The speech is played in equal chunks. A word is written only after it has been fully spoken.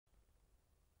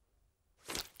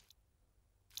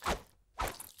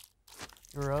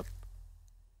You're up.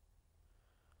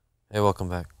 Hey, welcome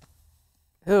back.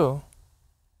 Ew.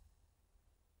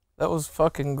 That was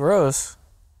fucking gross.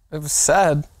 It was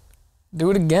sad.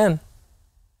 Do it again.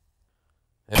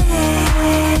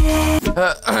 I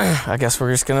guess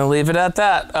we're just gonna leave it at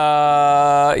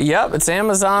that. Yep, it's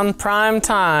Amazon Prime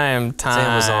time. It's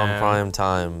Amazon Prime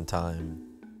time.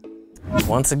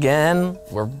 Once again,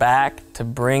 we're back to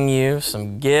bring you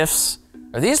some gifts.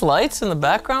 Are these lights in the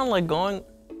background like going?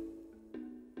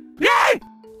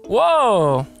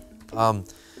 Whoa!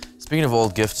 Speaking of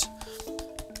old gifts.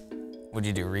 What'd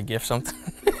you do, re-gift something?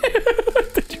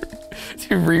 Did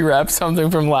you rewrap something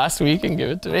from last week and give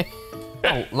it to me?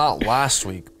 No, not last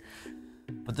week.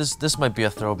 But this might be a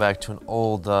throwback to an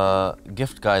old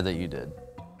gift guide that you did.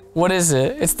 What is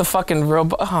it? It's the fucking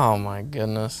robot. Oh my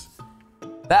goodness.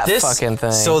 That fucking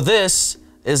thing. So this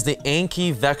is the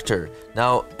Anki Vector.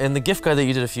 Now, in the gift guide that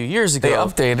you did a few years ago, they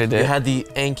updated it. You had the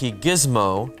Anki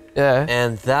Gizmo. Yeah.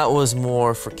 And that was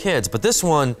more for kids. But this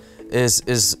one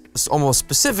is almost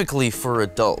specifically for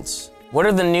adults. What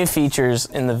are the new features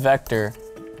in the Vector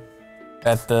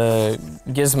that the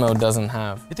Gizmo doesn't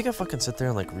have? You think I fucking sit there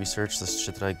and like research this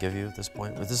shit that I give you at this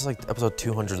point? This is like episode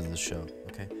 200 of the show,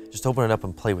 okay? Just open it up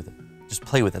and play with it. Just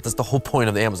play with it. That's the whole point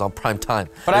of the Amazon Prime time.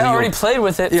 But I already played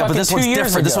with it. Yeah, but this one's 2 years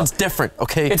different. ago. This one's different,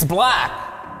 okay? It's black.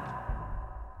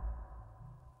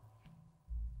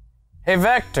 Hey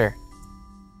Vector.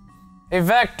 Hey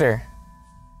Vector.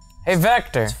 Hey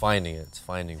Vector. It's finding it. It's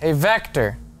finding it. Hey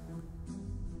Vector.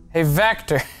 Hey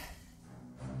Vector.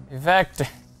 Hey Vector.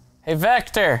 Hey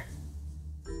Vector.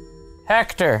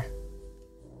 Hector.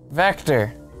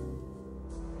 Vector.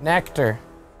 Nectar.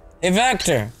 Hey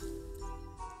Vector.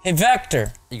 Hey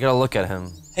Vector. You gotta look at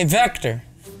him. Hey Vector.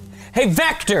 Hey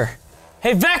Vector.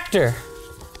 Hey Vector.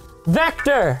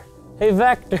 Vector. Hey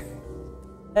Vector.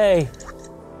 Hey.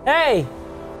 Hey.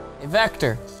 Hey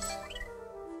Vector.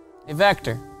 Hey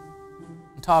Vector.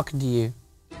 I'm talking to you.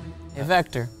 Hey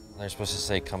Vector. They're supposed to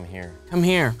say, come here. Come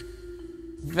here.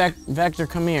 Vector,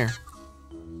 come here.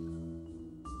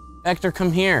 Vector,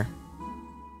 come here.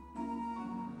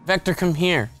 Vector, come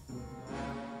here.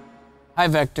 Hi,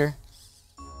 Vector.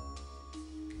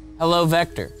 Hello,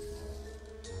 Vector.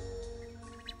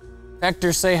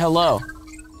 Vector, say hello.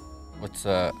 What's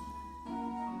I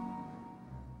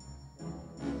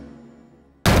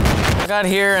got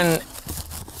here an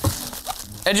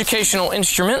educational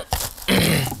instrument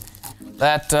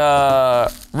that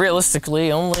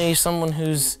realistically only someone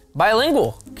who's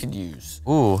bilingual could use.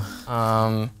 Ooh.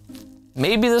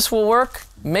 Maybe this will work,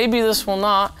 maybe this will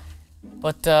not,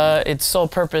 but its sole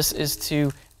purpose is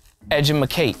to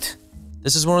educate.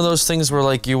 This is one of those things where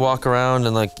like you walk around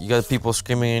and like you got people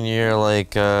screaming in your ear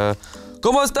like,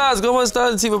 ¿Cómo estás? ¿Cómo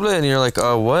estás? And you're like,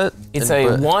 what? It's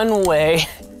a one-way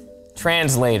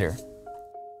translator.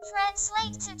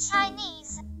 Translate to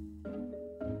Chinese.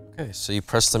 Okay, so you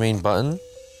press the main button.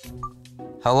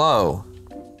 Hello.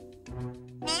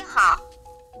 你好.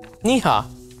 你好.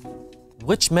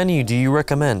 Which menu do you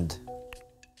recommend?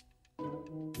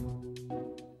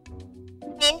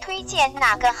 您推荐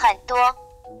哪个很多?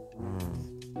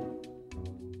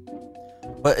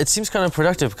 But it seems kind of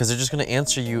productive because they're just going to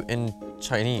answer you in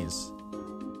Chinese.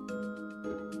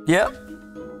 Yep.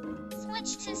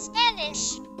 Switch to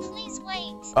Spanish. Please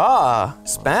wait. Ah,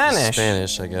 Spanish.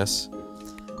 Spanish, I guess.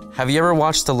 Have you ever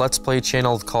watched the Let's Play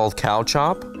channel called Cow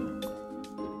Chop?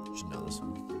 You should know this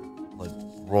one. Like,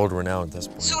 world renowned at this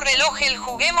point. Su reloj el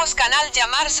juguemos canal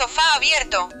llamar sofá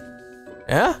abierto.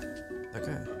 Yeah?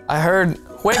 Okay. I heard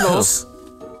juegos.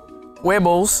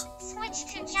 Huevos. Switch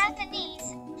to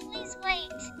Japanese. Please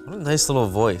wait. What a nice little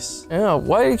voice. Yeah,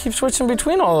 why do you keep switching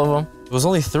between all of them? There was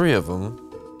only 3 of them.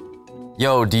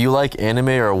 Yo, do you like anime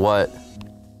or what?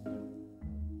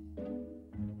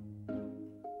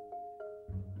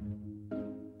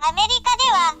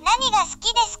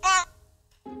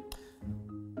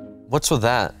 What's with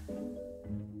that?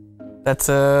 That's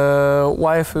a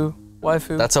waifu.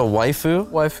 Waifu. That's a waifu?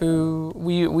 Waifu.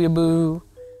 Weeaboo.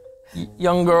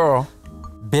 Young girl.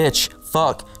 Bitch,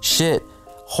 fuck, shit,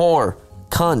 whore,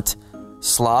 cunt,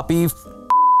 sloppy.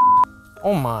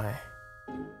 Oh my.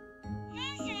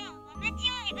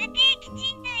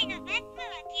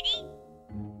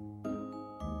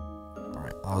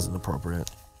 Alright, that was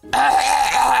inappropriate.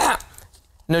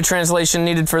 No translation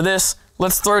needed for this.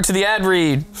 Let's throw it to the ad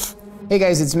read. Hey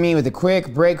guys, it's me with a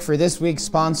quick break for this week's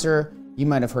sponsor. You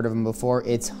might have heard of him before.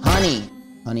 It's Honey.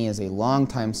 Honey is a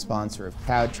longtime sponsor of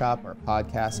Cow Chop, our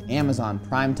podcast, Amazon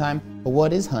Primetime. But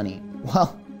what is Honey?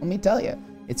 Well, let me tell you.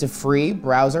 It's a free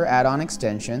browser add-on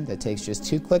extension that takes just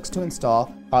 2 clicks to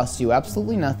install, costs you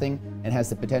absolutely nothing, and has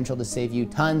the potential to save you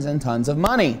tons and tons of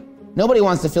money. Nobody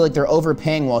wants to feel like they're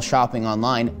overpaying while shopping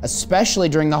online, especially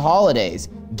during the holidays.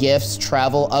 Gifts,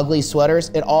 travel, ugly sweaters,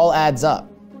 it all adds up.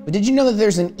 But did you know that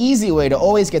there's an easy way to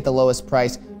always get the lowest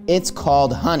price? It's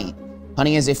called Honey.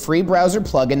 Honey is a free browser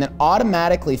plugin that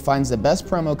automatically finds the best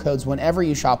promo codes whenever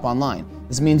you shop online.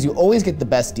 This means you always get the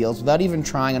best deals without even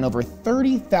trying on over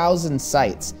 30,000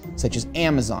 sites, such as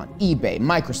Amazon, eBay,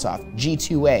 Microsoft,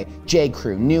 G2A,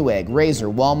 J.Crew, Newegg,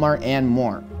 Razer, Walmart, and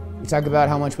more. We talk about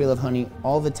how much we love Honey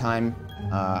all the time.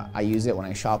 I use it when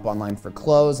I shop online for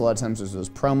clothes. A lot of times there's those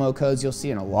promo codes you'll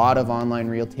see in a lot of online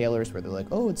retailers where they're like,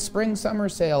 oh, it's spring, summer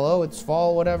sale, oh, it's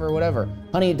fall, whatever, whatever.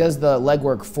 Honey does the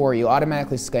legwork for you,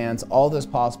 automatically scans all those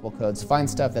possible codes,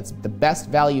 finds stuff that's the best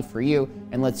value for you,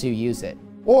 and lets you use it.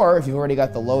 Or if you've already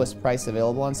got the lowest price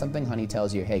available on something, Honey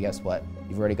tells you, hey, guess what?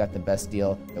 You've already got the best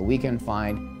deal that we can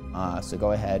find. So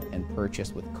go ahead and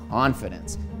purchase with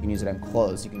confidence. You can use it on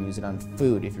clothes. You can use it on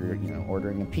food if you're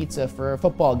ordering a pizza for a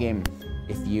football game.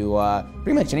 If you,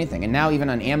 pretty much anything. And now even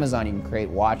on Amazon, you can create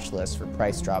watch lists for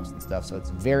price drops and stuff. So it's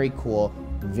very cool,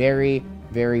 very,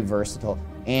 very versatile,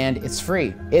 and it's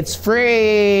free. It's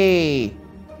free!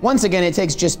 Once again, it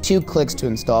takes just 2 clicks to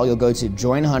install. You'll go to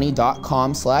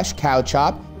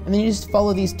joinhoney.com/cowchop, and then you just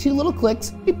follow these 2 little clicks,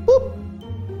 beep, boop,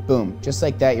 boom. Just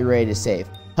like that, you're ready to save.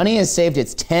 Honey has saved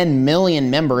its 10 million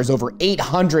members over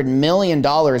 $800 million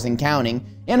and counting,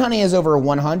 and Honey has over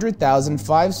 100,000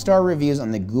 5-star reviews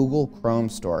on the Google Chrome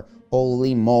store.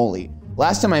 Holy moly.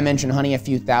 Last time I mentioned Honey, a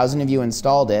few thousand of you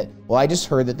installed it. Well, I just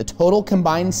heard that the total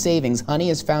combined savings Honey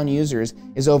has found users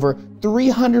is over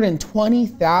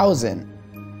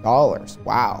 $320,000.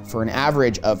 Wow, for an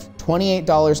average of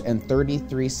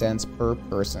 $28.33 per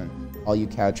person. All you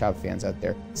Cow Chop fans out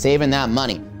there, saving that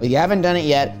money. But if you haven't done it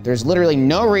yet, there's literally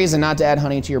no reason not to add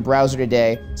Honey to your browser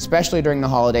today, especially during the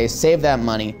holidays. Save that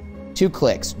money. 2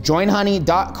 clicks.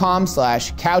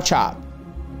 Joinhoney.com/cowchop.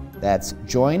 That's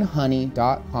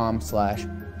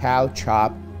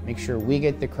joinhoney.com/cowchop. Make sure we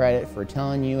get the credit for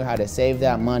telling you how to save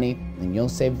that money, and you'll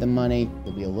save the money.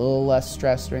 You'll be a little less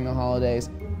stressed during the holidays.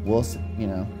 We'll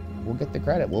get the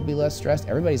credit. We'll be less stressed.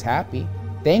 Everybody's happy.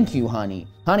 Thank you, Honey.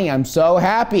 Honey, I'm so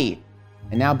happy.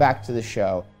 And now back to the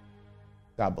show.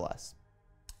 God bless.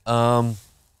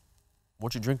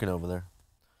 What you drinking over there?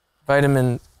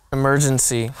 Vitamin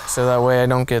emergency, so that way I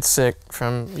don't get sick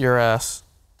from your ass.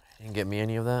 You didn't get me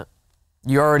any of that?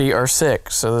 You already are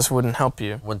sick, so this wouldn't help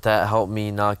you. Wouldn't that help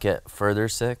me not get further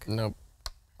sick? Nope.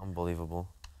 Unbelievable.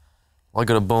 Well, I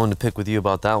got a bone to pick with you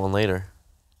about that one later.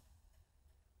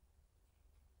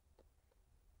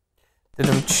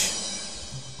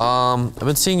 I've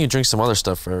been seeing you drink some other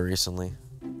stuff very recently.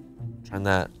 Trying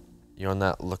that. You on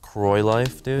that LaCroix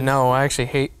life, dude? No, I actually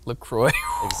hate LaCroix.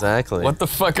 Exactly. What the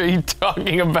fuck are you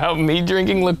talking about? Me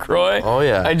drinking LaCroix? Oh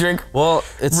yeah. I drink root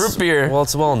beer. Well,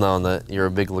 it's well known that you're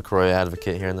a big LaCroix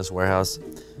advocate here in this warehouse,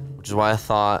 which is why I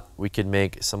thought we could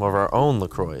make some of our own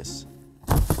LaCroix.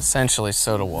 Essentially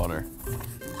soda water.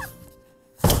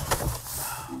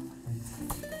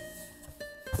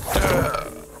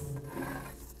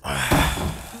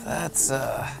 That's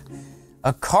a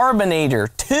Carbonator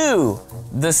 2,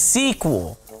 the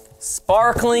sequel,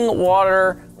 sparkling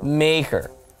water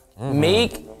maker.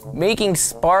 Making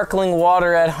sparkling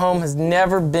water at home has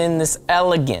never been this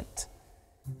elegant.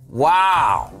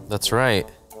 Wow. That's right.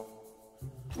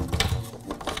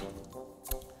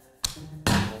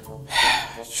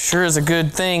 Sure is a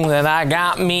good thing that I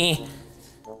got me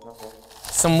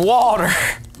some water.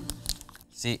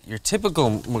 See, your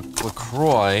typical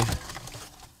LaCroix,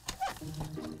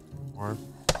 or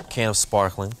can of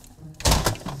sparkling.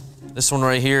 This one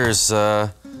right here is,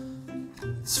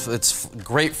 it's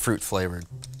grapefruit flavored.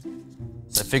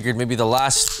 So I figured maybe the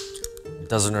last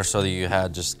dozen or so that you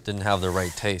had just didn't have the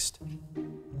right taste.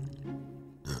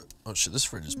 Oh shit, this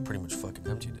fridge is pretty much fucking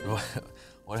empty, dude.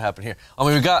 What happened here? I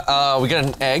mean, we got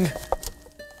an egg.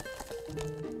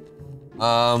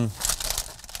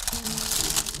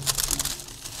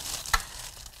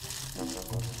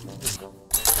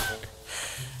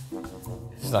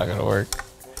 It's not gonna work.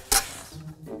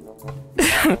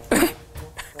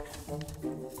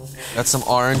 Got some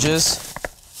oranges.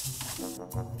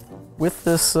 With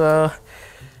this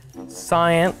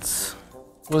science,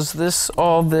 was this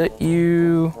all that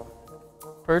you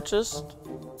purchased?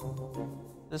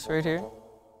 This right here?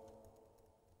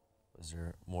 Is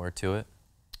there more to it?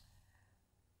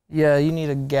 Yeah, you need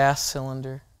a gas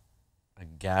cylinder. A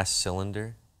gas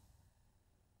cylinder?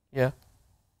 Yeah.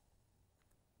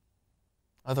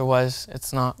 Otherwise,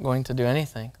 it's not going to do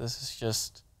anything. This is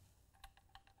just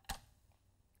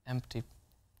empty.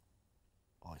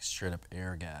 Like straight up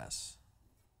air gas.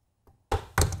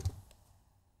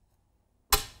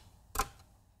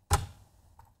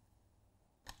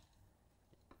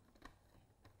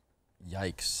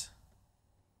 Yikes.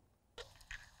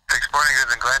 Exporting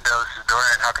goods in Glendale. This is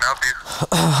Dorian. How can I help you?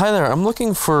 Hi there. I'm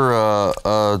looking for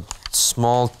a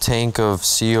small tank of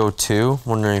CO2.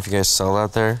 Wondering if you guys sell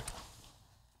that there.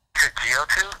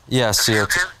 CO2? Yeah,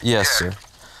 CO2? Yes, sir.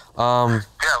 Yeah,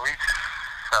 we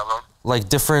sell them. Like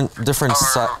different We don't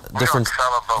sell them, but we... Don't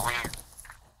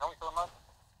we sell them up?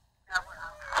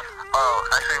 Oh,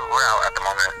 actually, we're out at the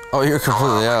moment. Oh, you're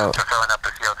completely out. Just filling up the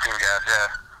CO2 gas, yeah.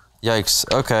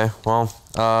 Yikes. Okay. Well,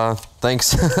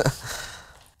 thanks.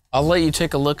 I'll let you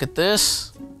take a look at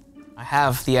this. I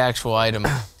have the actual item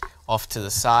off to the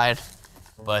side,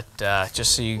 but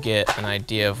just so you get an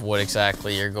idea of what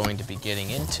exactly you're going to be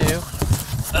getting into.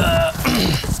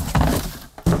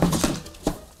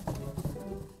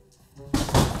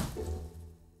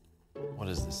 What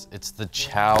is this? It's the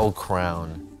Chow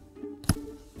Crown.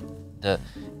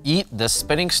 Eat the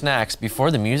spinning snacks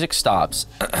before the music stops.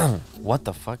 What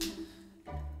the fuck?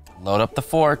 Load up the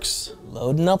forks.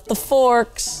 Loading up the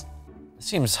forks. It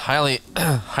seems highly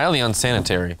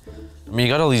unsanitary. I mean,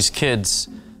 you got all these kids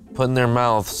putting their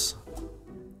mouths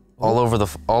all over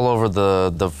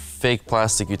the fake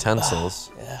plastic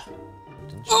utensils. Yeah.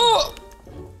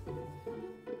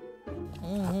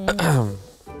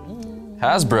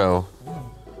 Hasbro.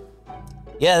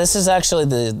 Yeah, this is actually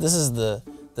the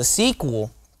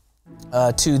sequel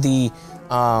to the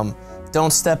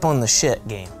Don't Step on the Shit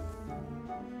game.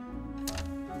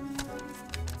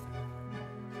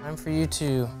 Time for you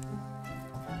to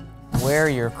wear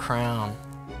your crown.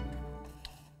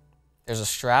 There's a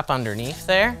strap underneath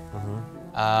there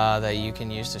that you can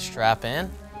use to strap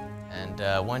in, and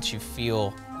once you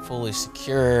feel fully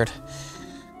secured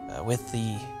with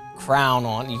the crown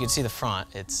on, you can see the front.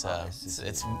 It's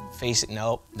facing.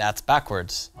 Nope, that's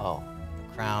backwards. Oh.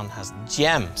 The crown has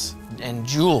gems and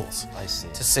jewels. I see.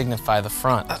 To signify the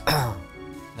front.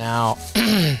 Now,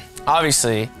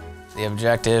 obviously, the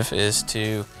objective is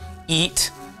to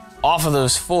eat off of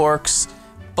those forks,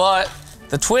 but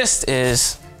the twist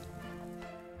is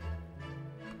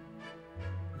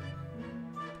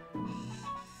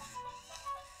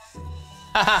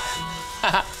go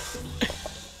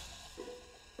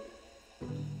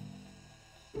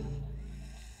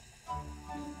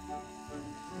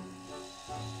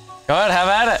ahead, have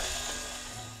at it.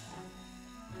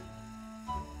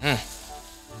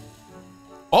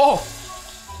 Oh!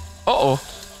 Uh-oh.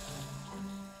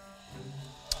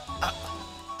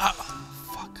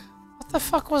 Fuck. What the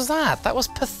fuck was that? That was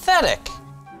pathetic.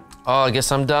 Oh, I guess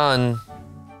I'm done.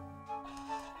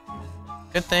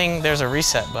 Good thing there's a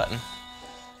reset button.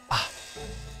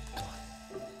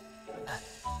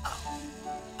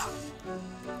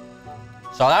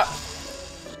 Saw that?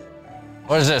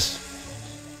 What is this?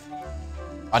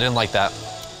 I didn't like that.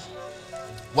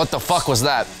 What the fuck was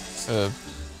that?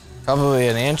 Probably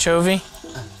an anchovy.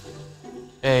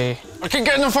 I can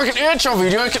get in the fucking anchovy,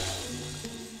 dude.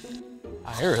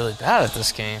 Oh, you're really bad at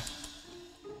this game.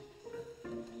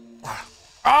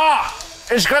 Ah!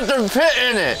 It's got the pit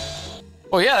in it!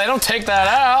 Well, yeah, they don't take that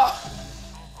out.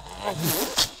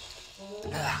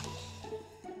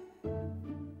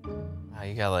 Oh,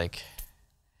 you got like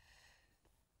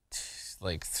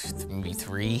maybe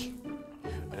 3.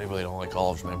 I really don't like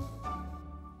olives, man.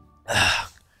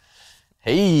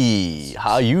 Hey,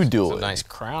 how you doing? It's a nice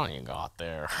crown you got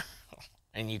there.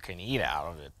 And you can eat out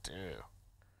of it, too.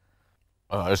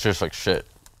 Oh, it's just like shit.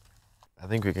 I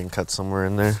think we can cut somewhere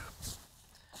in there.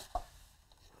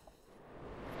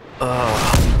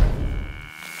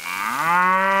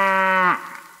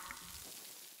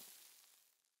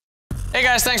 Hey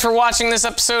guys, thanks for watching this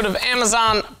episode of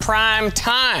Amazon Prime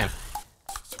Time.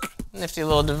 Nifty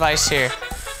little device here.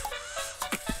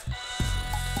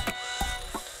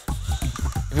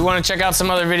 If you want to check out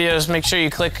some other videos, make sure you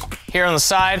click here on the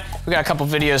side. We got a couple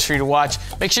videos for you to watch.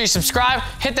 Make sure you subscribe,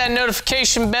 hit that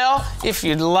notification bell if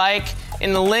you'd like.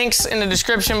 In the links in the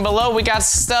description below, we got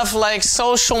stuff like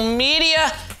social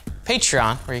media,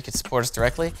 Patreon, where you can support us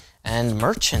directly, and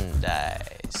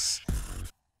merchandise.